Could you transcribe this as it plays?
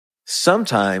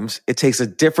Sometimes it takes a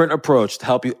different approach to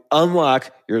help you unlock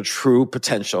your true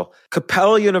potential.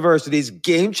 Capella University's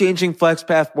game-changing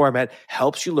FlexPath format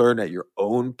helps you learn at your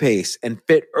own pace and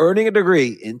fit earning a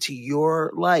degree into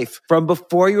your life. From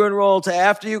before you enroll to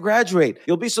after you graduate,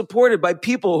 you'll be supported by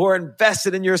people who are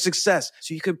invested in your success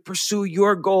so you can pursue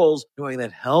your goals knowing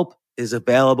that help is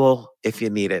available if you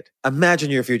need it. Imagine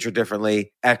your future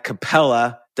differently at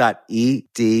capella.edu.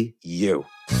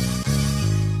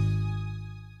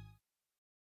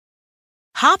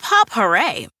 Hop, hop,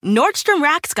 hooray! Nordstrom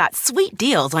Rack's got sweet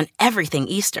deals on everything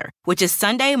Easter, which is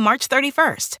Sunday, March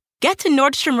 31st. Get to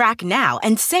Nordstrom Rack now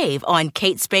and save on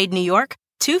Kate Spade New York,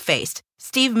 Too Faced,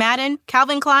 Steve Madden,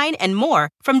 Calvin Klein, and more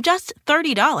from just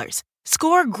 $30.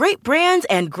 Score great brands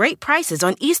and great prices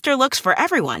on Easter looks for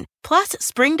everyone, plus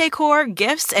spring decor,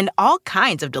 gifts, and all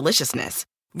kinds of deliciousness.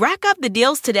 Rack up the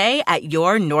deals today at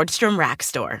your Nordstrom Rack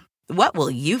store. What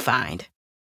will you find?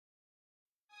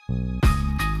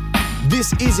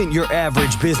 This isn't your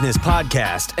average business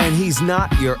podcast, and he's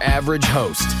not your average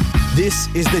host.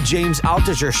 This is the James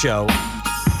Altucher Show.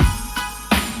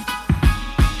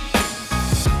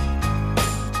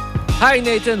 Hi,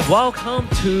 Nathan. Welcome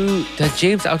to the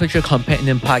James Altucher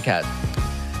Companion Podcast.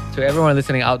 To everyone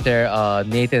listening out there,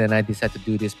 Nathan and I decided to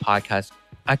do this podcast.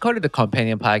 I call it the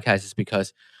Companion Podcast is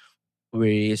because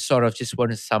we sort of just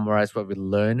want to summarize what we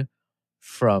learned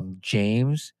from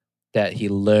James, that he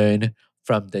learned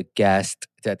from the guest,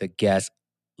 that the guest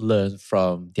learned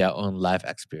from their own life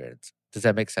experience. Does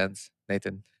that make sense,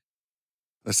 Nathan?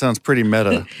 That sounds pretty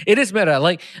meta. It is meta.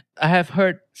 Like, I have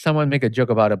heard someone make a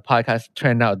joke about a podcast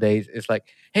trend nowadays. It's like,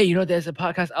 hey, you know, there's a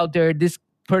podcast out there. This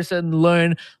person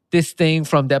learned this thing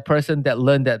from that person that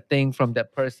learned that thing from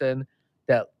that person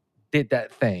that did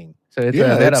that thing. So it's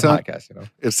a meta podcast, you know.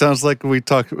 It sounds like we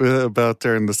talked about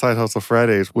during the Side Hustle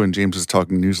Fridays when James was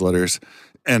talking newsletters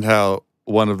and how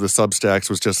one of the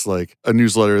Substacks was just like a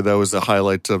newsletter that was the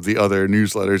highlight of the other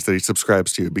newsletters that he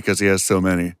subscribes to because he has so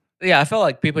many. Yeah, I feel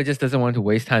like people just doesn't want to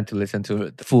waste time to listen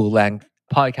to the full-length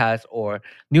podcast or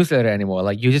newsletter anymore.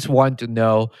 Like, you just want to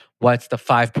know what's the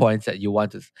 5 points that you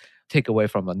want to take away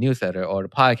from a newsletter or the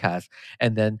podcast,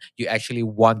 and then you actually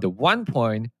want the 1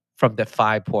 point from the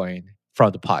 5 point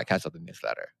from the podcast or the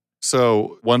newsletter.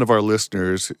 So one of our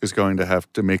listeners is going to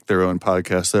have to make their own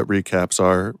podcast that recaps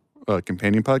our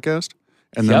companion podcast,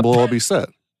 and then we'll all be set.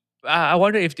 I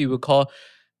wonder if they would call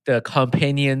the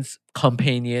Companion's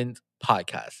Companion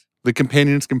podcast. The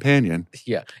Companion's Companion.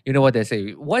 Yeah. You know what they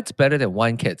say? What's better than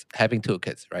one kid? Having two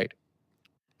kids, right?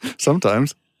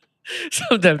 Sometimes.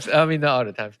 Sometimes. I mean, not all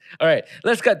the times. All right.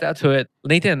 Let's get down to it.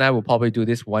 Nathan and I will probably do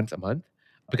this once a month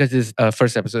because this is our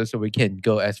first episode, so we can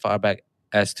go as far back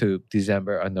as to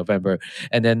December or November.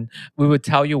 And then we would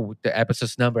tell you the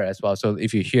episode's number as well. So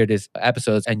if you hear this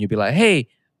episodes and you'll be like, hey,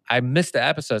 I missed the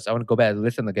episodes, I want to go back and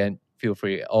listen again, feel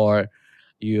free. Or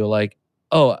you're like,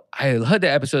 oh, I heard the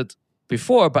episode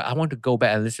before, but I want to go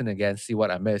back and listen again, see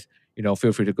what I missed. You know,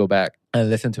 feel free to go back and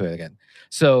listen to it again.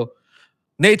 So,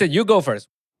 Nathan, you go first.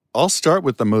 I'll start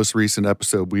with the most recent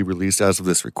episode we released as of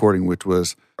this recording, which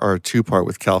was our 2-part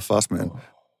with Cal Fussman. Oh.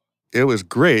 It was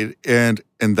great, and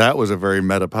that was a very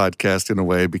meta podcast in a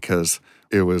way because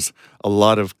it was a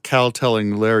lot of Cal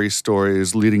telling Larry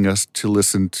stories, leading us to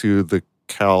listen to the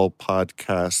Cal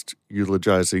podcast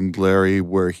eulogizing Larry,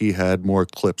 where he had more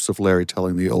clips of Larry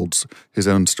telling his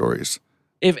own stories.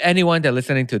 If anyone that's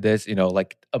listening to this, you know,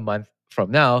 like a month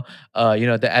from now, you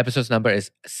know, the episode's number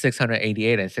is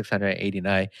 688 and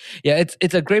 689. Yeah,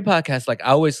 it's a great podcast. Like, I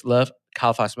always love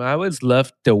Cal Fussman. I always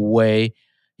love the way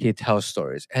he tells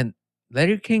stories. And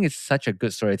Larry King is such a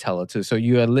good storyteller too. So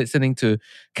you are listening to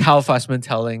Cal Fussman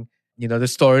telling, you know, the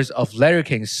stories of Larry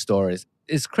King's stories.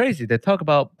 It's crazy. They talk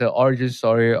about the origin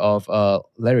story of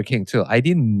Larry King too. I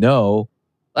didn't know.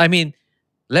 I mean,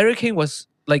 Larry King was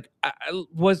like,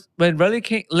 when Larry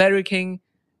King,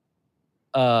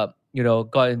 you know,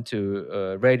 got into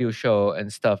a radio show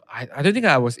and stuff. I don't think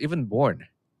I was even born.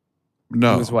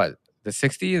 No, it was what, the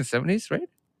 60s and 70s, right?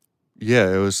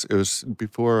 Yeah, it was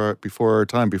before our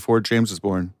time, before James was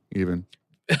born, even.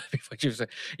 Before James,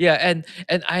 yeah, and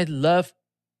I love.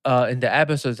 In the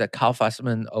episodes that Cal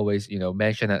Fussman always, you know,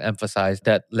 mention and emphasize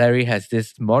that Larry has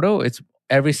this motto: it's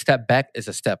every step back is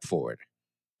a step forward.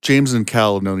 James and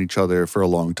Cal have known each other for a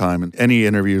long time, and any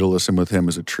interview to listen with him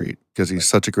is a treat because he's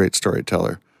such a great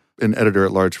storyteller. An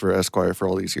editor-at-large for Esquire for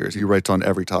all these years. He writes on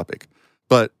every topic.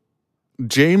 But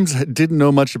James didn't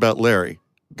know much about Larry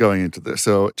going into this.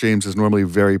 So James is normally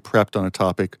very prepped on a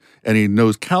topic, and he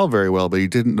knows Cal very well, but he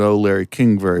didn't know Larry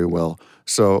King very well.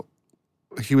 So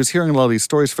he was hearing a lot of these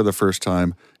stories for the first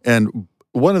time, and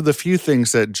One of the few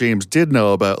things that James did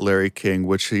know about Larry King,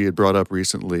 which he had brought up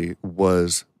recently,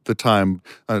 was the time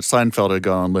Seinfeld had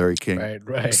gone on Larry King.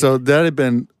 Right. So that had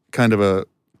been kind of a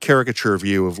caricature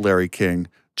view of Larry King.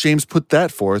 James put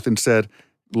that forth and said,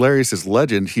 Larry's his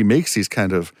legend. He makes these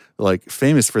kind of like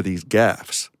famous for these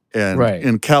gaffes.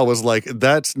 And Cal was like,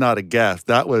 that's not a gaffe.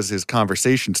 That was his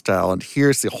conversation style. And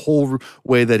here's the whole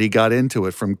way that he got into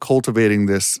it, from cultivating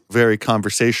this very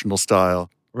conversational style.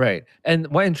 Right. And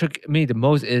what intrigued me the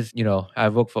most is,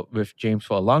 I've worked with James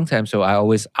for a long time. So I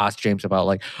always ask James about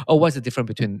like, what's the difference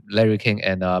between Larry King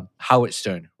and Howard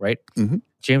Stern, right? Mm-hmm.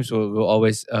 James will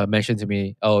always mention to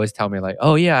me, always tell me like,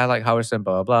 oh yeah, I like Howard Stern,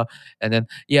 blah, blah, blah. And then,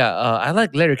 I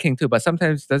like Larry King too, but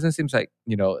sometimes it doesn't seem like,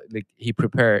 like he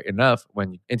prepared enough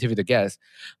when you interview the guest.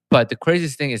 But the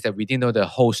craziest thing is that we didn't know the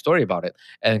whole story about it.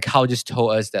 And Cal just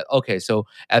told us that, okay, so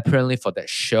apparently for that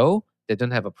show, they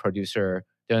don't have a producer,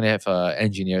 they don't have an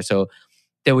engineer. So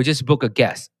they would just book a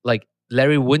guest. Like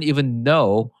Larry wouldn't even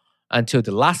know until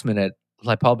the last minute,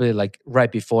 like probably like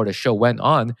right before the show went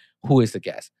on, who is the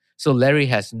guest. So Larry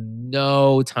has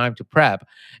no time to prep.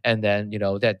 And then,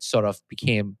 that sort of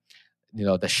became,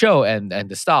 the show and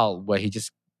the style where he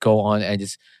just go on and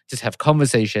just have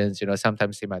conversations.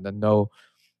 Sometimes he might not know,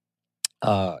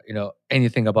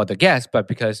 anything about the guest, but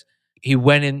because he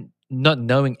went in not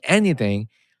knowing anything,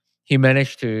 he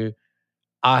managed to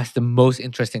ask the most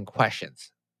interesting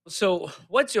questions. So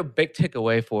what's your big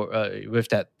takeaway for with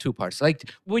that two parts? Like,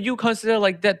 would you consider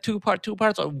like that two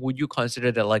parts, or would you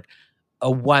consider that like a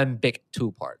one big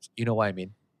two parts? You know what I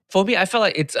mean? For me, I feel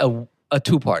like it's a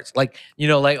two parts. Like,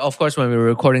 like of course when we were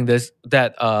recording that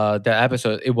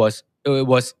episode, it was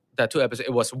that two episodes,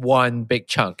 it was one big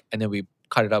chunk, and then we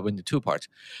cut it up into two parts.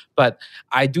 But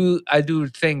I do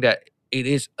think that it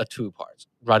is a two parts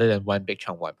rather than one big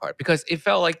chunk, one part, because it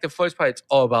felt like the first part it's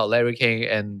all about Larry King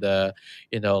and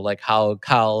like how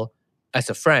Kyle as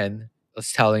a friend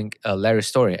was telling Larry's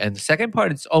story, and the second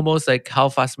part it's almost like Kyle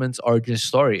Fassman's origin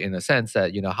story in a sense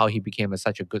that how he became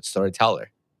such a good storyteller.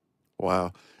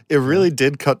 Wow. It really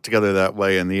did cut together that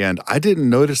way in the end. I didn't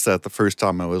notice that the first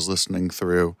time I was listening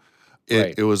through.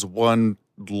 It was one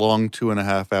long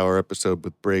 2.5 hour episode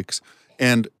with breaks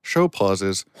and show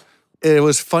pauses. It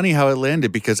was funny how it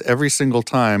landed, because every single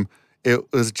time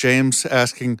it was James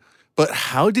asking, but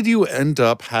how did you end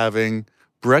up having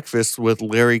breakfast with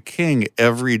Larry King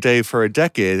every day for a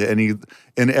decade?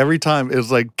 And every time it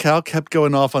was like Cal kept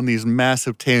going off on these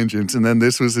massive tangents, and then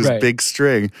this was his big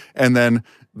string. And then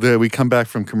we come back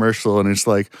from commercial and it's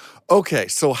like, okay,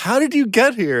 so how did you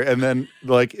get here? And then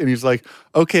and he's like,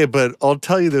 okay, but I'll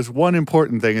tell you this one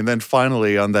important thing. And then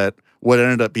finally on that, what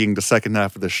ended up being the second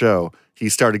half of the show, he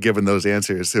started giving those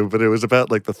answers. So, but it was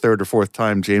about like the third or fourth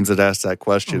time James had asked that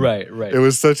question. Right. It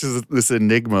was such this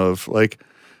enigma of like,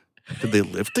 did they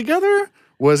live together?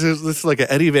 Was this like an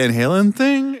Eddie Van Halen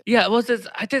thing? Yeah, well,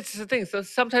 that's the thing. So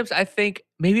sometimes I think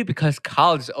maybe because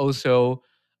Kyle is also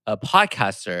a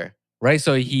podcaster, right?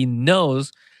 So he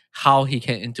knows how he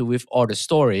can interweave all the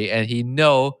story, and he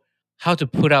know how to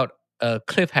put out a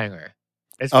cliffhanger.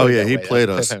 He played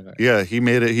us. Yeah, he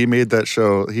made it. He made that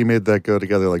show. He made that go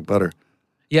together like butter.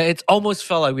 Yeah, it's almost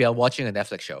felt like we are watching a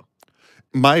Netflix show.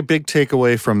 My big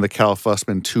takeaway from the Cal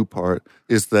Fussman two-part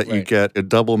is that you get a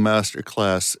double master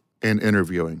class in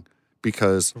interviewing,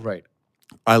 because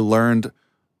I learned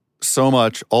so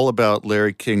much all about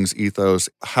Larry King's ethos,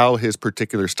 how his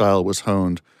particular style was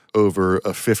honed over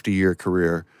a 50-year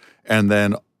career, and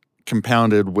then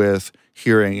compounded with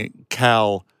hearing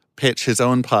Cal pitch his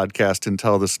own podcast and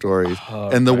tell the stories,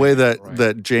 and the way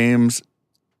that James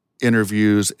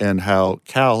interviews and how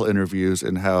Cal interviews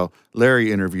and how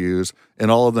Larry interviews, and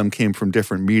all of them came from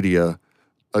different media.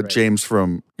 James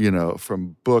from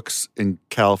books, and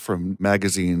Cal from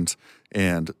magazines,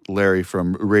 and Larry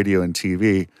from radio and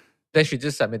TV. They should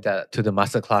just submit that to the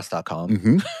masterclass.com.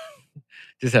 Mm-hmm.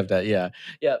 Just have that, yeah.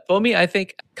 For me, I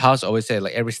think Kyle's always say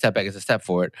like every step back is a step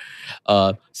forward.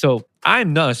 So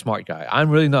I'm not a smart guy. I'm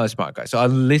really not a smart guy. So I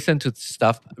listen to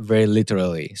stuff very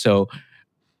literally. So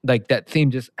like that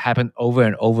theme just happened over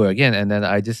and over again, and then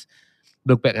I just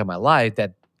look back at my life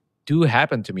that do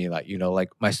happen to me. Like like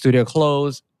my studio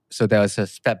closed, so that was a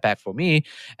step back for me,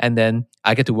 and then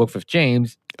I get to work with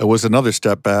James. It was another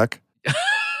step back.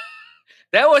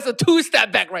 That was a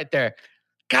 2-step back right there.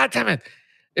 God damn it.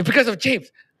 It's because of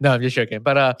James. No, I'm just joking.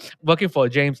 But working for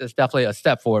James is definitely a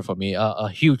step forward for me, a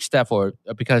huge step forward,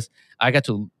 because I got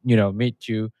to, meet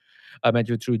you. I met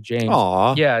you through James.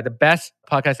 Aww. Yeah, the best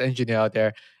podcast engineer out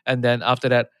there. And then after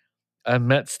that, I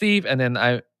met Steve, and then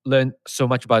I learn so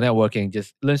much about networking,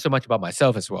 just learn so much about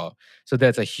myself as well. So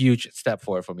that's a huge step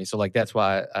forward for me. So like that's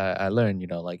why I learned,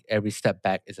 like every step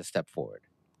back is a step forward.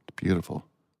 Beautiful.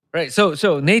 Right.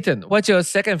 So Nathan, what's your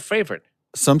second favorite?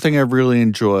 Something I've really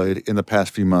enjoyed in the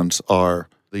past few months are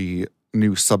the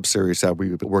new sub-series that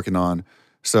we've been working on.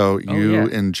 So you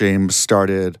and James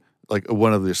started like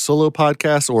one of the solo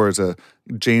podcasts, or as a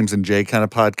James and Jay kind of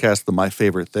podcast, the My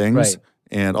Favorite Things. Right.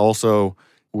 And also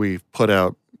we've put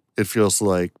out, it feels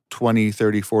like 20,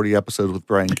 30, 40 episodes with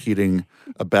Brian Keating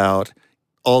about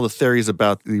all the theories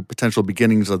about the potential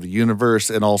beginnings of the universe.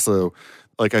 And also,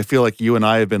 like, I feel like you and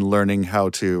I have been learning how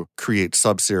to create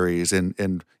sub-series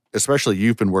and especially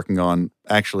you've been working on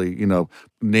actually,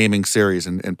 naming series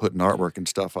and putting artwork and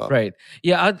stuff up. Right.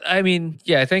 Yeah. I mean,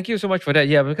 yeah, thank you so much for that.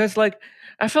 Yeah, because like,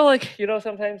 I feel like,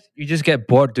 sometimes you just get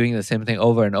bored doing the same thing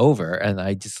over and over. And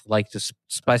I just like to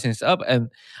spice things up. And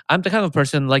I'm the kind of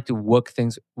person like to work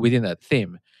things within a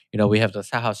theme. We have the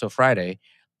Saha So Friday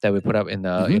that we put up in,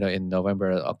 in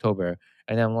November, October.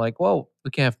 And I'm like, well,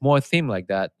 we can have more theme like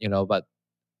that, but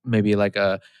maybe like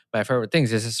my favorite things.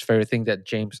 This is favorite thing that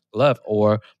James loved,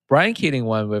 or Brian Keating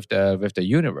one with the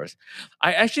universe.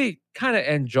 I actually kind of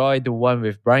enjoyed the one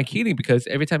with Brian Keating because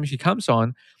every time she comes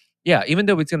on, even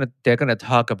though they're gonna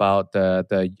talk about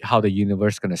the how the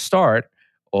universe gonna start,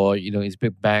 or is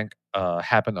Big Bang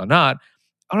happen or not,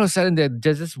 all of a sudden they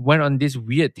just went on these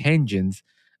weird tangents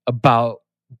about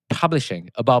publishing,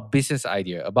 about business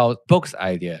idea, about books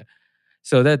idea.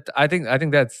 So that I think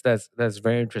that's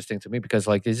very interesting to me because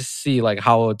like you just see like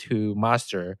how to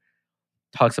master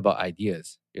talks about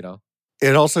ideas,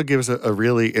 It also gives a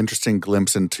really interesting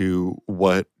glimpse into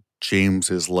what James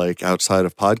is like outside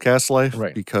of podcast life,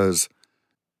 Right. Because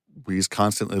he's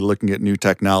constantly looking at new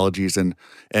technologies and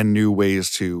new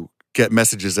ways to get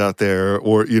messages out there,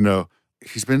 or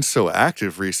he's been so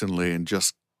active recently and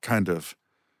just kind of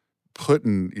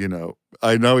putting,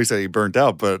 I know he said he burnt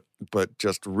out, but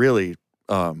just really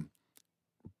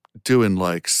doing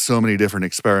like so many different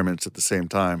experiments at the same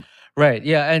time. Right.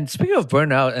 Yeah. And speaking of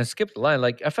burnout and skip the line,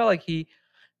 like I felt like he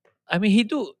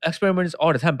do experiments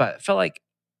all the time, but I felt like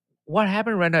what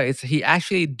happened right now is he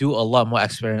actually do a lot more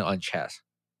experiment on chess.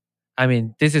 I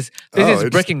mean, this is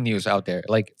breaking news out there.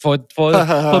 Like for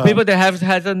people that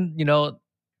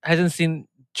hasn't seen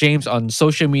James on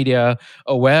social media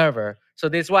or wherever. So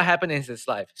this is what happened in his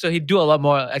life. So he do a lot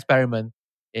more experiment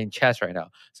in chess right now.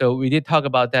 So we did talk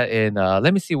about that in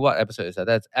let me see what episode is that.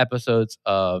 That's episodes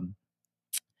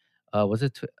was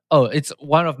it it's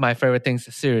one of my favorite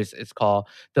things series. It's called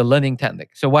The Learning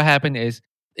Technique. So what happened is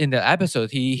in the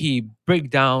episode he break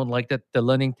down like the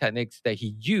learning techniques that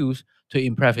he used to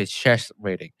improve his chess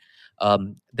rating.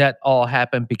 That all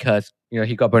happened because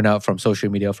he got burned out from social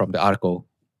media from the article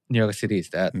New York City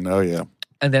is that. Oh yeah.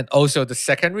 And then also the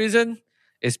second reason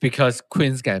is because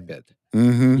Queen's Gambit.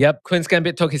 Mm-hmm. Yep, Queen's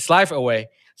Gambit took his life away.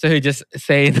 So he just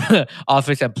stay in the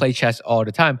office and play chess all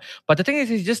the time. But the thing is,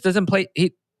 he just doesn't play.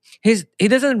 He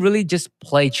doesn't really just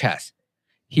play chess.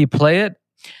 He play it,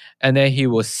 and then he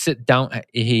will sit down.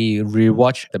 He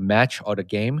rewatch the match or the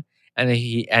game, and then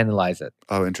he analyze it.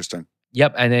 Oh, interesting.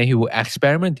 Yep, and then he will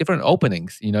experiment different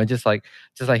openings. Just like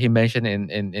he mentioned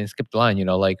in Skip the Line.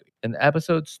 Like in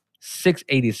episodes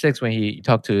 686 when he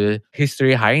talked to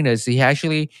History Hyenas, he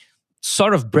actually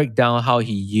sort of break down how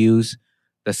he used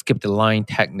the skip the line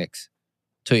techniques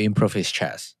to improve his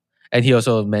chess. And he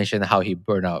also mentioned how he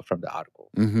burned out from the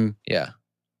article. Mm-hmm. Yeah.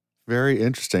 Very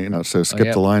interesting. So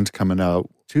Skip the Line's coming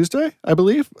out Tuesday, I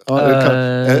believe.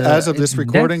 As of this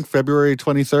recording, February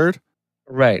 23rd.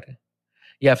 Right.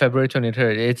 Yeah, February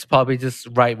 23rd. It's probably just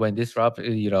right when this drops,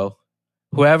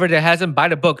 whoever that hasn't buy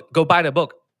the book, go buy the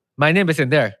book. My name is in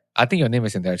there. I think your name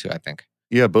is in there too, I think.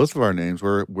 Yeah, both of our names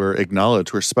were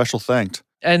acknowledged. We're special thanked.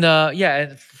 And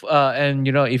if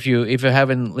you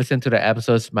haven't listened to the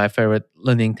episodes, my favorite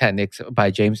learning techniques by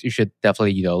James, you should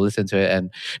definitely listen to it,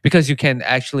 and because you can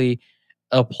actually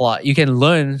apply, you can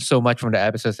learn so much from the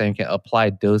episodes, and you can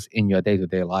apply those in your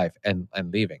day-to-day life and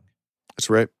living. That's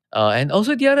right. And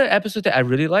also the other episode that I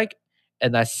really like,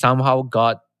 and I somehow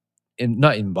got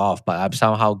not involved, but I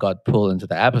somehow got pulled into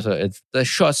the episode. It's the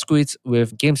short squeeze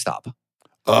with GameStop.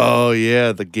 Oh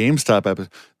yeah, the GameStop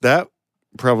episode. That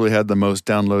probably had the most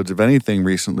downloads of anything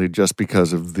recently, just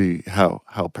because of the how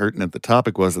pertinent the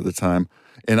topic was at the time.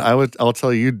 And I'll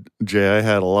tell you, Jay, I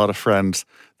had a lot of friends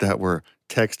that were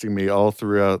texting me all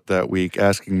throughout that week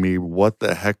asking me what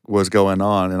the heck was going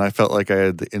on, and I felt like I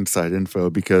had the inside info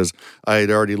because I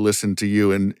had already listened to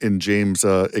you and James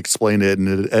explain it and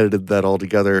had edited that all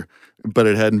together, but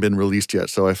it hadn't been released yet.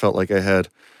 So I felt like I had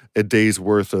a day's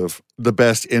worth of the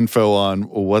best info on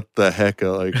what the heck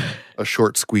a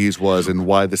short squeeze was and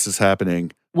why this is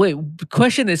happening. Wait, the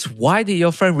question is, why did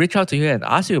your friend reach out to you and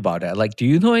ask you about that? Like, do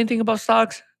you know anything about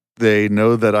stocks? They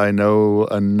know that I know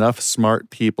enough smart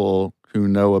people who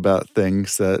know about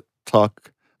things that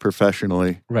talk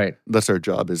professionally. Right. That's our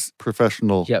job, is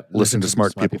professional, Yep, listen to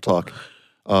smart people talk.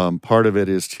 Part of it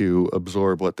is to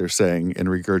absorb what they're saying and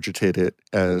regurgitate it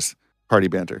as party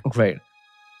banter. Right.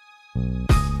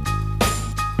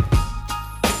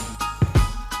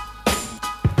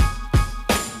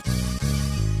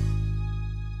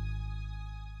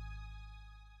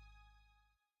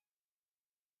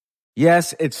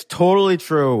 Yes, it's totally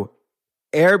true.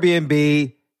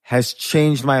 Airbnb has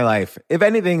changed my life. If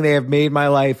anything, they have made my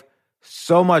life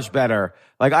so much better.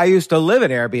 Like, I used to live in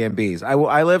Airbnbs.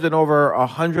 I lived in over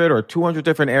 100 or 200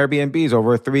 different Airbnbs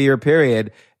over a 3-year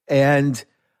period, and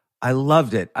I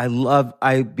loved it.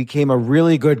 I became a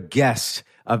really good guest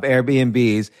of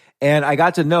Airbnbs, and I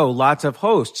got to know lots of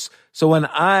hosts. So when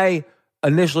I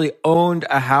initially owned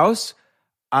a house,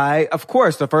 of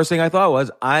course, the first thing I thought was,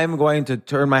 I'm going to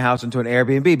turn my house into an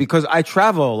Airbnb because I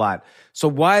travel a lot. So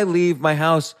why leave my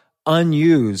house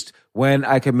unused when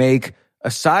I can make a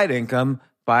side income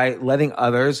by letting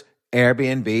others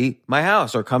Airbnb my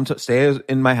house or come to stay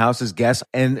in my house as guests?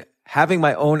 And having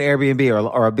my own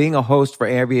Airbnb or being a host for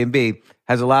Airbnb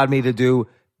has allowed me to do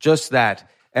just that.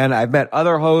 And I've met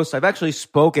other hosts. I've actually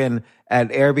spoken at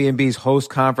Airbnb's host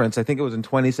conference. I think it was in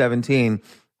 2017.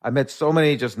 I met so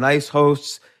many just nice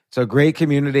hosts. It's a great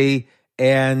community.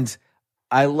 And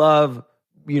I love,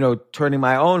 turning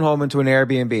my own home into an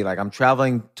Airbnb. Like, I'm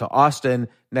traveling to Austin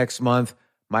next month.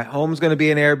 My home's going to be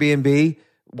an Airbnb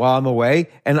while I'm away,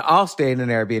 and I'll stay in an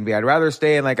Airbnb. I'd rather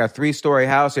stay in like a 3-story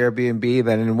house Airbnb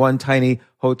than in one tiny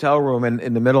hotel room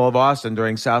in the middle of Austin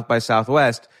during South by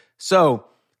Southwest. So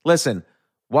listen,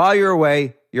 while you're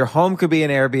away, your home could be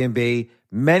an Airbnb.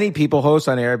 Many people host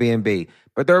on Airbnb,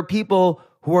 but there are people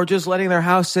who are just letting their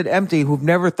house sit empty, who've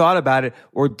never thought about it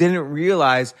or didn't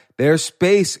realize their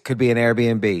space could be an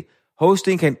Airbnb.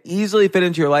 Hosting can easily fit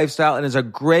into your lifestyle and is a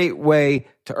great way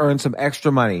to earn some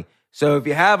extra money. So if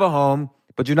you have a home,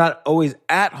 but you're not always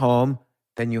at home,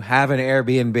 then you have an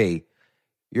Airbnb.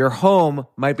 Your home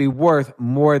might be worth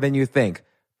more than you think.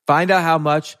 Find out how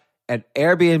much at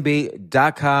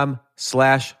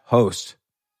airbnb.com/host.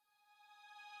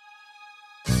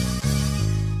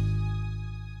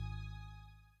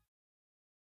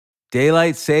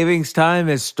 Daylight savings time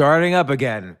is starting up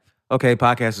again. Okay,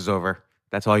 podcast is over.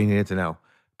 That's all you needed to know.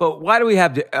 But why do we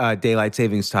have daylight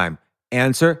savings time?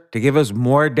 Answer: to give us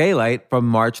more daylight from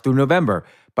March through November.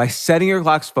 By setting your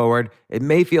clocks forward, it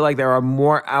may feel like there are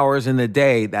more hours in the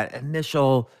day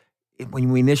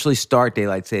when we initially start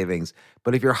daylight savings.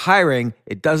 But if you're hiring,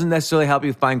 it doesn't necessarily help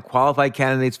you find qualified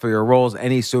candidates for your roles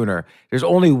any sooner. There's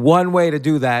only one way to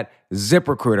do that: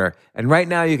 ZipRecruiter. And right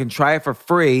now you can try it for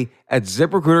free at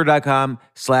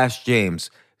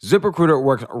ZipRecruiter.com/James. ZipRecruiter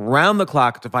works around the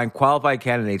clock to find qualified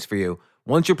candidates for you.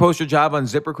 Once you post your job on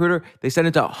ZipRecruiter, they send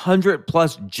it to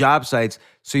 100+ job sites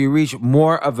so you reach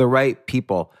more of the right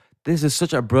people. This is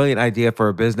such a brilliant idea for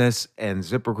a business, and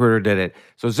ZipRecruiter did it.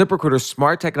 So ZipRecruiter's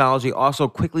smart technology also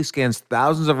quickly scans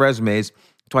thousands of resumes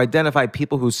to identify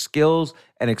people whose skills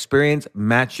and experience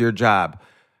match your job.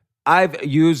 I've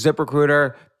used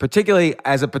ZipRecruiter particularly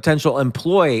as a potential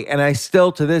employee, and I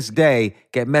still to this day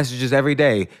get messages every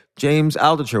day. James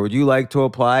Altucher, would you like to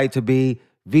apply to be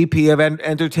VP of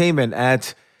Entertainment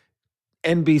at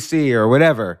NBC or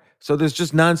whatever? So there's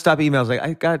just nonstop emails. Like,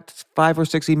 I got 5 or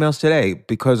 6 emails today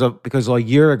because a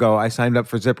year ago I signed up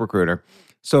for ZipRecruiter.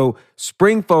 So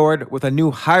spring forward with a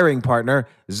new hiring partner,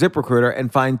 ZipRecruiter,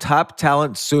 and find top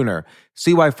talent sooner.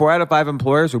 See why 4 out of 5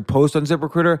 employers who post on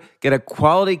ZipRecruiter get a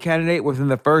quality candidate within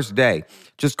the first day.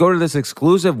 Just go to this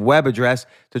exclusive web address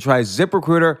to try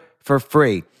ZipRecruiter for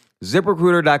free.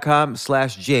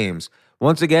 ZipRecruiter.com/James.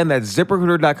 Once again, that's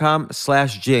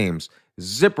ZipRecruiter.com/James.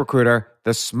 ZipRecruiter,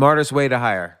 the smartest way to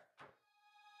hire.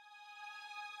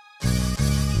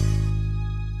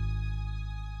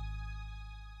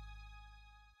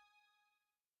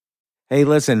 Hey,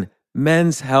 listen,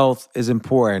 men's health is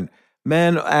important.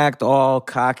 Men act all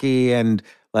cocky and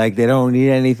like they don't need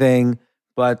anything.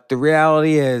 But the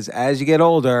reality is, as you get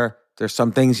older, there's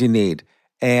some things you need.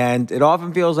 And it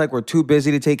often feels like we're too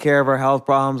busy to take care of our health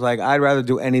problems. Like, I'd rather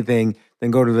do anything than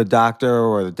go to the doctor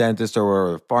or the dentist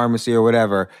or the pharmacy or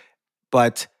whatever.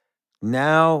 But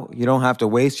now you don't have to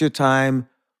waste your time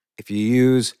if you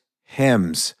use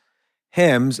Hims.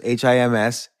 Hims,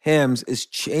 H-I-M-S, Hims is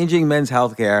changing men's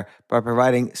healthcare by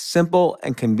providing simple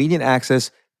and convenient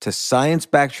access to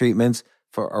science-backed treatments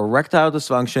for erectile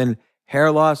dysfunction,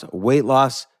 hair loss, weight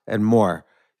loss, and more.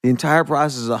 The entire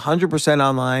process is 100%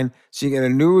 online, so you get a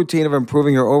new routine of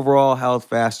improving your overall health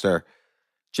faster.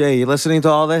 Jay, you listening to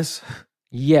all this?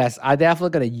 Yes, I definitely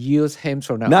gonna use Hims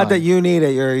from now Not on. that you need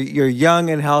it. You're young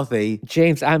and healthy.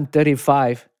 James, I'm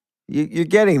 35. You're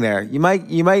getting there. You might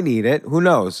need it. Who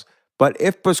knows? But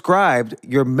if prescribed,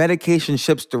 your medication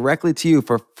ships directly to you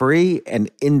for free and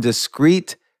in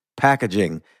discreet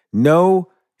packaging. No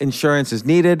insurance is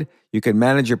needed. You can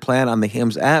manage your plan on the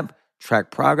Hims app,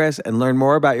 track progress, and learn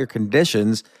more about your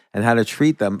conditions and how to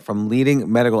treat them from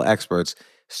leading medical experts.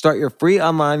 Start your free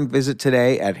online visit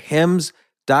today at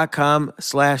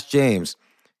hims.com/James.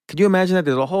 Could you imagine that?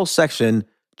 There's a whole section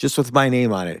just with my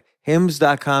name on it.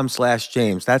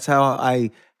 hims.com/James. That's how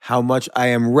much I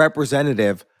am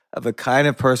representative of the kind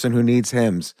of person who needs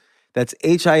Hims. That's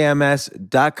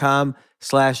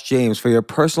HIMS.com/James for your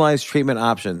personalized treatment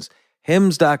options.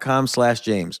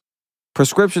 HIMS.com/James.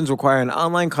 Prescriptions require an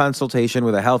online consultation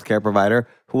with a healthcare provider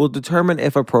who will determine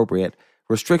if appropriate.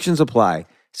 Restrictions apply.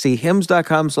 See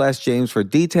HIMS.com/James for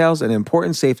details and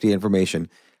important safety information.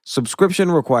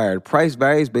 Subscription required. Price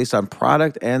varies based on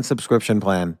product and subscription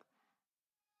plan.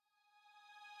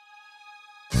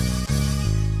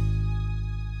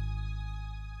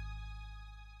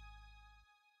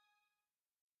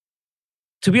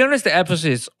 To be honest, the episode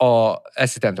is all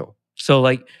accidental. So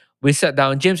like we sat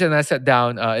down, James and I sat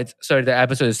down. The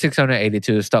episode is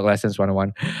 682, Stock Lessons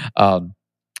 101.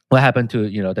 What happened to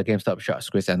the GameStop short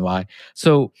squeeze and why?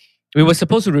 So we were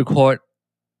supposed to record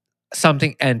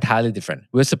something entirely different.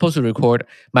 We were supposed to record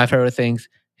my favorite things,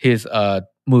 his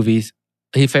movies,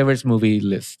 his favorite movie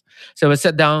list. So we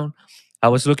sat down. I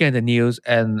was looking at the news,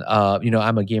 and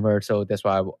I'm a gamer, so that's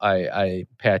why I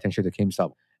pay attention to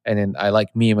GameStop. And then I like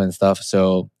meme and stuff,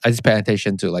 so I just pay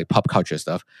attention to like pop culture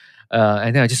stuff.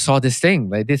 And then I just saw this thing,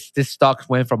 like this stock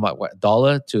went from what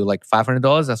 $1 to like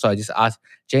 $500. And so I just asked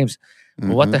James,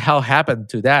 what the hell happened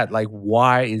to that? Like,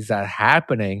 why is that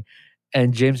happening?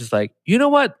 And James is like, you know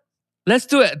what? Let's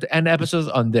do an episode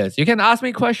on this. You can ask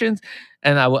me questions,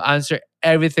 and I will answer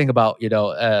everything about the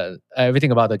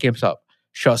GameStop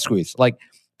short squeeze. Like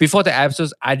before the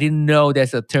episodes, I didn't know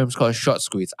there's a term called short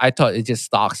squeeze. I thought it's just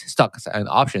stocks and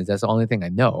options. That's the only thing I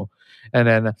know. And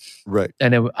then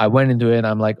I went into it, and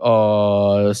I'm like,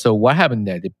 oh, so what happened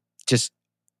there? Did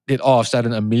all of a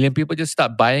sudden a million people just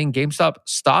start buying GameStop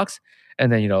stocks?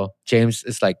 And then James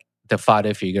is like the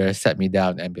father figure, sat me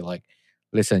down and be like,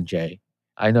 listen, Jay,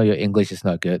 I know your English is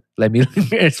not good. Let me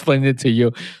explain it to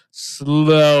you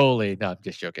slowly. No, I'm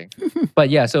just joking.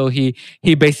 But yeah, so he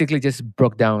basically just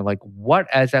broke down like what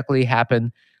exactly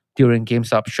happened during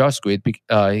GameStop short squeeze.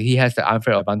 He has the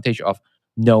unfair advantage of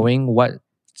knowing what's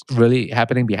really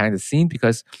happening behind the scene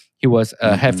because he was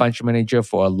a head function manager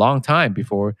for a long time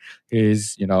before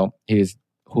he's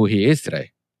who he is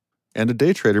today. And a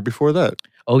day trader before that.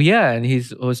 Oh yeah, and he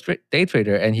was a day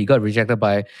trader, and he got rejected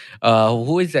by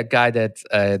who is that guy that's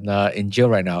in jail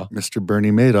right now? Mr.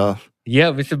 Bernie Madoff.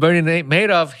 Yeah, Mr. Bernie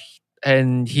Madoff,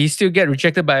 and he still get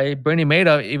rejected by Bernie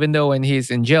Madoff even though when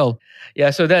he's in jail.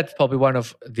 Yeah, so that's probably one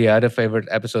of the other favorite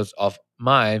episodes of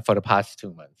mine for the past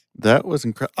 2 months. That was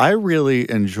incredible. I really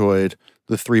enjoyed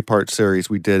the 3-part series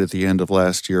we did at the end of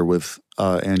last year with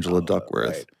Angela Duckworth.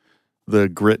 Right. The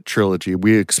Grit trilogy.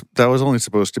 That was only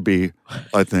supposed to be,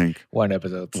 I think, one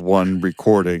episode, one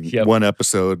recording, one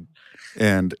episode,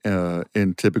 and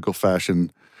in typical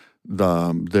fashion,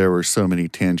 there were so many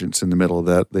tangents in the middle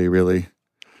that they really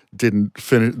didn't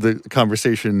finish. The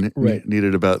conversation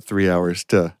needed about 3 hours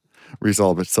to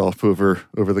resolve itself over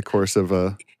the course of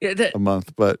a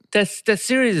month. But that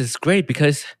series is great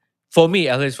because for me,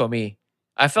 at least for me,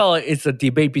 I felt like it's a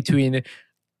debate between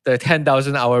the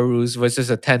 10,000 hour rules versus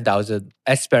the 10,000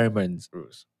 experiments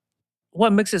rules.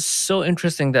 What makes it so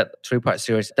interesting, that 3-part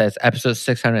series, that's episodes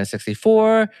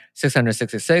 664,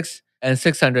 666, and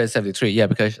 673. Yeah,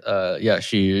 because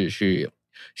she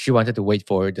wanted to wait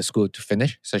for the school to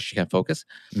finish so she can focus.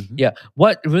 Yeah,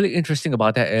 what really interesting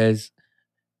about that is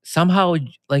somehow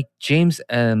like James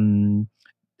and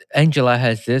Angela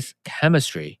has this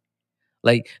chemistry.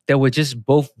 Like they were just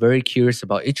both very curious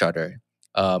about each other.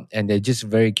 And they're just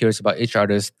very curious about each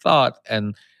other's thought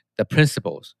and the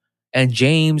principles. And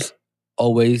James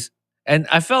always, and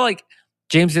I felt like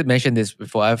James did mention this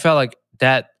before, I felt like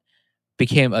that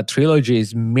became a trilogy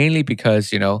is mainly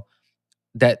because,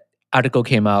 that article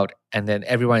came out and then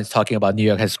everyone's talking about New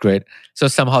York has grit. So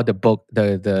somehow the book,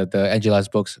 the Angela's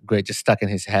book's grit just stuck in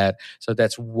his head. So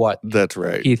that's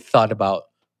right. He thought about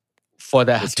for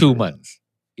that 2 months.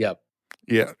 Yep.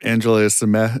 Yeah, Angela is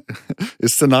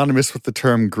synonymous with the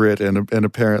term grit, and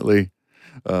apparently,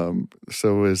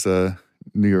 so is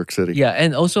New York City. Yeah,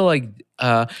 and also like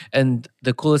and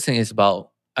the coolest thing is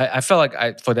about I felt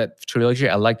like for that trilogy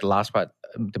I like the last part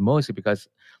the most because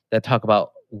they talk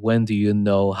about when do you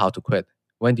know how to quit?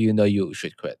 When do you know you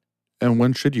should quit? And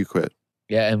when should you quit?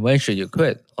 Yeah, and when should you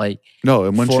quit? Like No,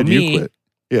 and when for should me, you quit?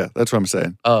 Yeah, that's what I'm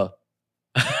saying. Oh,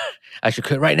 I should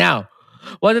quit right now.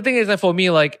 Well, the thing is that for me,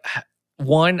 like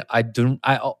one, I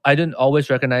didn't always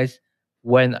recognize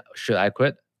when should I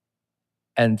quit,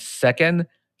 and second,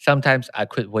 sometimes I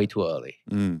quit way too early.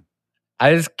 Mm.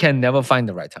 I just can never find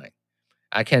the right time.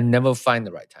 I can never find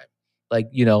the right time. Like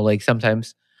like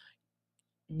sometimes,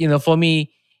 for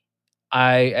me,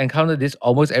 I encounter this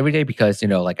almost every day because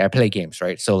like I play games,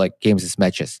 right? So like games is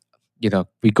matches.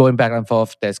 We going back and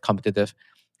forth. There's competitive.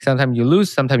 Sometimes you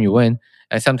lose, sometimes you win,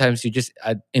 and sometimes you just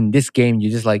in this game you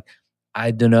just like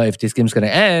I don't know if this game's gonna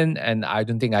end, and I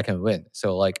don't think I can win.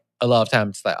 So like a lot of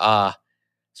times it's like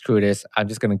screw this, I'm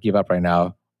just gonna give up right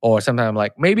now. Or sometimes I'm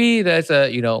like maybe there's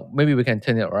maybe we can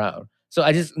turn it around. So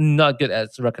I just not good at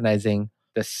recognizing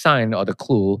the sign or the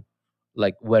clue,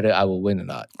 like whether I will win or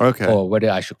not, Okay. or whether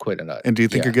I should quit or not. And do you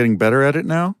think Yeah. you're getting better at it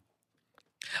now?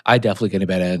 I definitely getting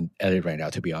better at it right now,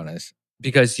 to be honest,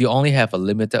 because you only have a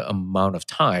limited amount of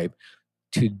time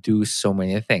to do so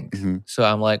many things. Mm-hmm. So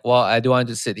I'm like, well, I don't want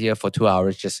to sit here for 2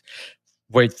 hours just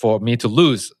wait for me to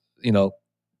lose,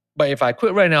 But if I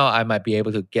quit right now, I might be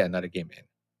able to get another game in.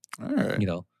 All right.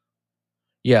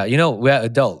 Yeah, we're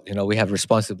adult. We have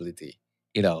responsibility.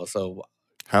 So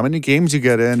How many games you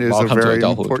get in is a Welcome to very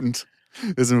adulthood. important.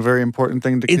 Is a very important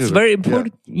thing to do. it's very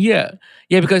important. Yeah,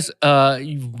 because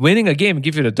winning a game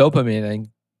gives you the dopamine and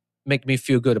make me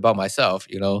feel good about myself.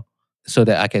 So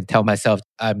that I can tell myself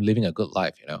I'm living a good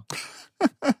life.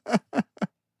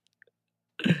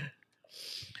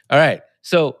 All right.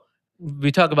 So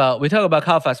we talk about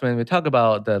Kyle Fassman, we talk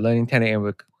about the learning technique, and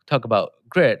we talk about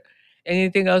grit.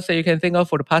 Anything else that you can think of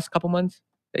for the past couple months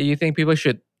that you think people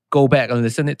should go back and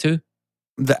listen it to?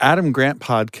 The Adam Grant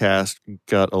podcast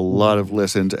got a lot of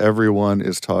listens. Everyone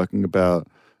is talking about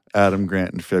Adam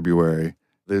Grant in February.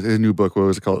 His new book, what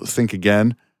was it called? Think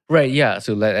Again. Right, yeah.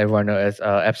 So let everyone know it's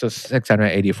episode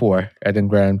 684, Adam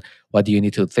Grant, what do you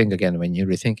need to think again when you're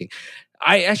rethinking?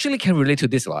 I actually can relate to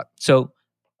this a lot. So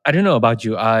I don't know about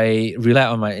you. I rely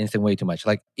on my instinct way too much.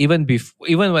 Like even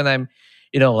when I'm,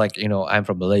 I'm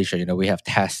from Malaysia. We have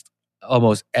tests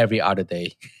almost every other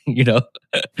day.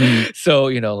 So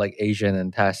like Asian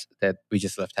and tests that we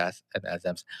just left tests and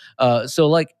exams. So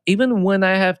like even when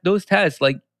I have those tests,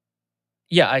 like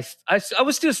I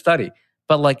would still study,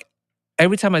 but like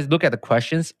every time I look at the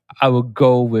questions, I would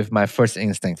go with my first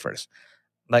instinct first.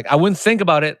 Like I wouldn't think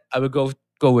about it. I would go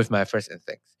with my first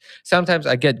instincts. Sometimes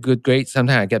I get good grades.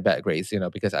 Sometimes I get bad grades,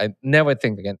 because I never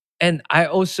think again. And I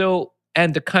also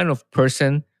am the kind of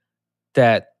person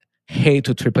that hate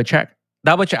to triple check.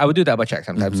 Double check. I would do double check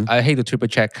sometimes. I hate to triple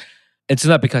check. It's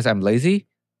not because I'm lazy.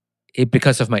 It's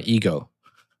because of my ego.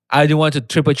 I don't want to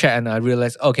triple check and I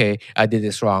realize, okay, I did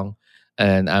this wrong.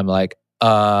 And I'm like,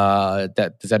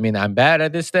 does that mean I'm bad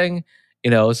at this thing?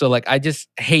 So like I just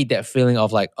hate that feeling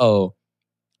of like, oh,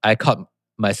 I caught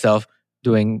myself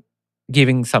giving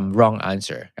some wrong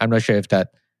answer. I'm not sure if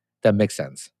that makes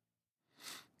sense.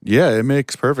 Yeah, it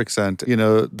makes perfect sense.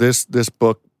 This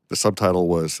book, the subtitle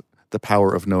was The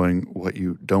Power of Knowing What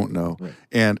You Don't Know. Right.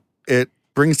 And it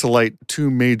brings to light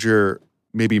two major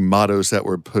maybe mottos that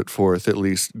were put forth, at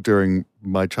least during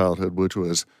my childhood, which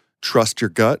was trust your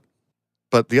gut.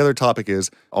 But the other topic is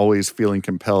always feeling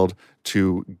compelled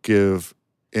to give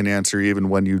an answer even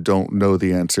when you don't know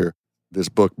the answer. This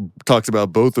book talks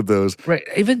about both of those. Right.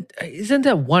 Even isn't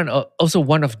that also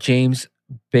one of James'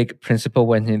 big principle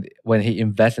when he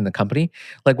invests in the company?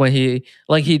 Like when he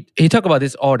talk about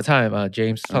this all the time.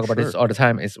 James talk about this all the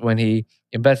time. Is when he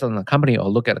invests in a company or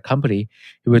look at a company,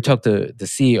 he will talk to the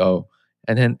CEO,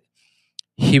 and then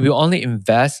he will only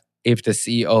invest if the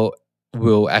CEO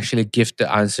will actually give the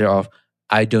answer of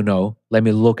I don't know. Let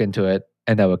me look into it,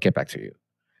 and I will get back to you.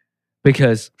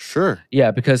 Because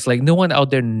because like no one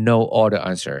out there know all the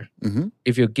answer. Mm-hmm.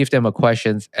 If you give them a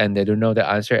questions and they don't know the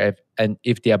answer, and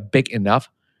if they are big enough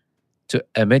to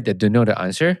admit that they don't know the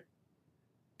answer,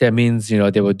 that means they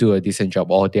will do a decent job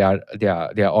or they are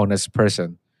honest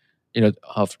person,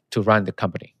 to run the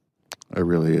company. A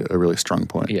really strong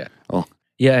point. Yeah. Oh.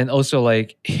 Yeah, and also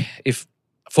like if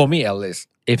for me at least,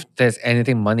 if there's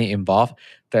anything money involved,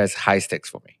 there's high stakes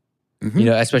for me. Mm-hmm.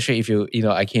 Especially if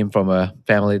I came from a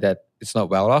family that it's not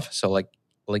well off. So like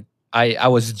I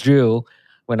was drilled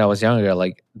when I was younger.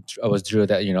 Like I was drilled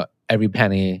that every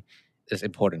penny is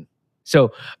important.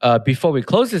 So before we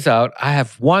close this out, I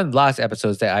have one last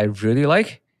episode that I really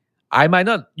like. you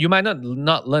might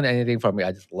not learn anything from me.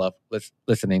 I just love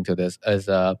listening to this. As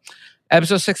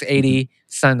episode 680,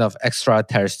 Son of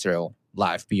Extraterrestrial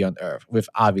Life Beyond Earth with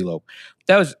Avi Loeb.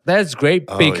 That's great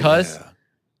because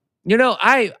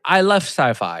I love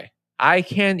sci-fi. I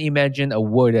can't imagine a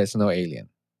world that's no alien.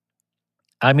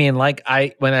 I mean, like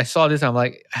when I saw this, I'm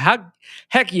like,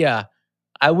 heck yeah.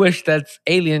 I wish that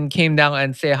alien came down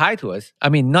and say hi to us. I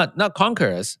mean, not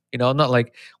conquer us. Not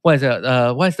like what is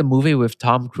the movie with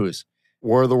Tom Cruise?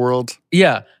 War of the Worlds.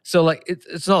 Yeah. So like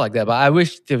it's not like that, but I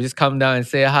wish they would just come down and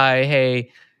say hi, hey,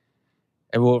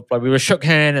 and we were shook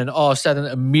hand, and all of a sudden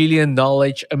a million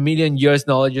years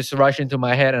knowledge just rush into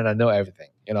my head, and I know everything.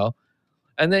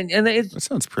 And then it's that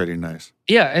sounds pretty nice.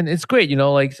 Yeah, and it's great.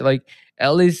 Like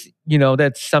at least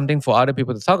that's something for other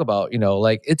people to talk about.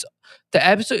 Like the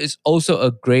episode is also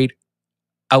a great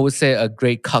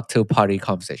cocktail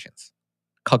conversation.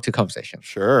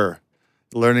 Sure.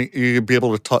 Learning, you could be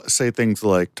able to say things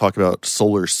like talk about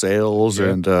solar sails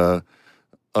and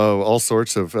all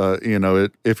sorts of,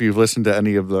 if you've listened to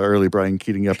any of the early Brian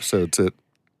Keating episodes, it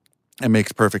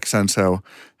makes perfect sense how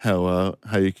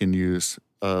you can use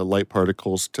light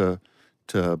particles to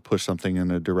push something in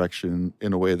a direction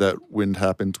in a way that wind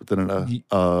happens within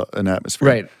an atmosphere.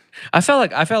 Right. I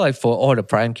felt like for all the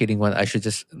Brian Keating one, I should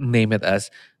just name it as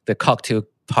the Cocktail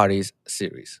Parties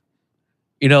series.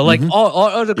 All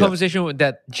the conversation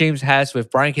that James has with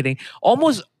Brian Keating,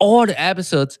 almost all the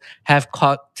episodes have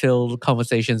cocktail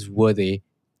conversations worthy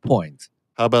points.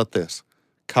 How about this?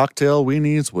 Cocktail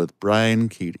Weenies with Brian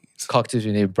Keating. Cocktails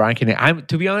Weenies with Brian Keating.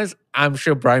 To be honest, I'm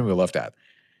sure Brian will love that.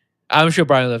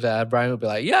 Brian will be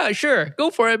like, yeah, sure. Go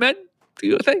for it, man. Do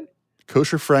your thing.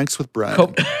 Kosher Franks with Brian.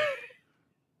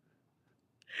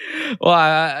 Well,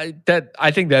 I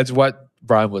think that's what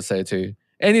Brian would say too.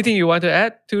 Anything you want to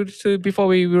add to before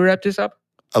we wrap this up?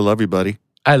 I love you, buddy.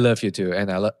 I love you too, and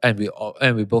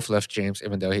we both love James,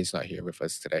 even though he's not here with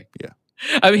us today. Yeah,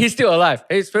 I mean he's still alive.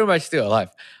 He's pretty much still alive,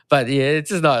 but yeah,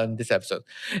 it's just not in this episode.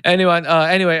 Anyway,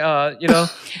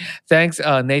 thanks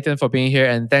Nathan for being here,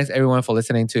 and thanks everyone for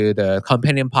listening to the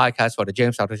companion podcast for the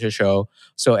James Altucher Show.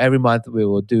 So every month we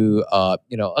will do a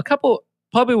couple.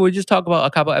 Probably we'll just talk about a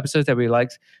couple episodes that we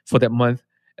liked for that month.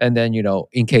 And then,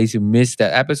 in case you missed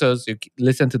that episodes, you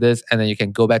listen to this, and then you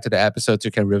can go back to the episodes.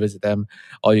 You can revisit them,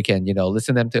 or you can,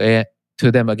 listen to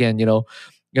them again. You know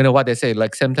what they say.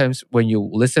 Like sometimes when you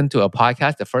listen to a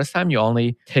podcast the first time, you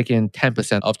only take in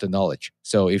 10% of the knowledge.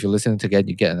 So if you listen to again,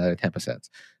 you get another 10%.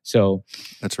 So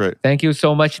that's right. Thank you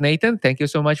so much, Nathan. Thank you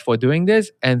so much for doing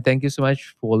this, and thank you so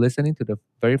much for listening to the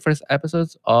very first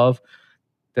episodes of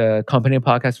the company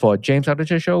podcast for James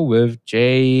Altucher Show with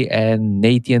Jay and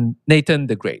Nathan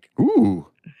the Great. Ooh.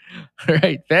 All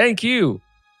right. Thank you.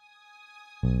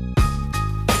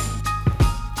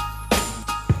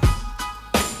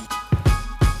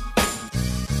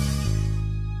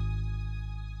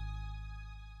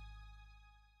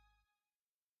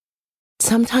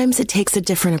 Sometimes it takes a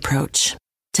different approach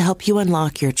to help you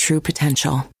unlock your true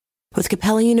potential. With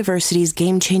Capella University's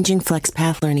game-changing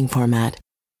FlexPath learning format,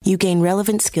 you gain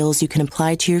relevant skills you can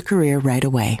apply to your career right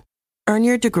away. Earn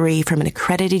your degree from an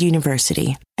accredited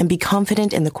university and be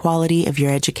confident in the quality of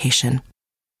your education.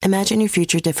 Imagine your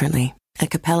future differently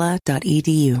at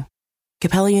capella.edu.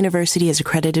 Capella University is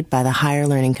accredited by the Higher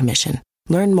Learning Commission.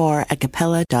 Learn more at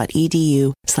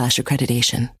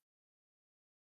capella.edu/accreditation.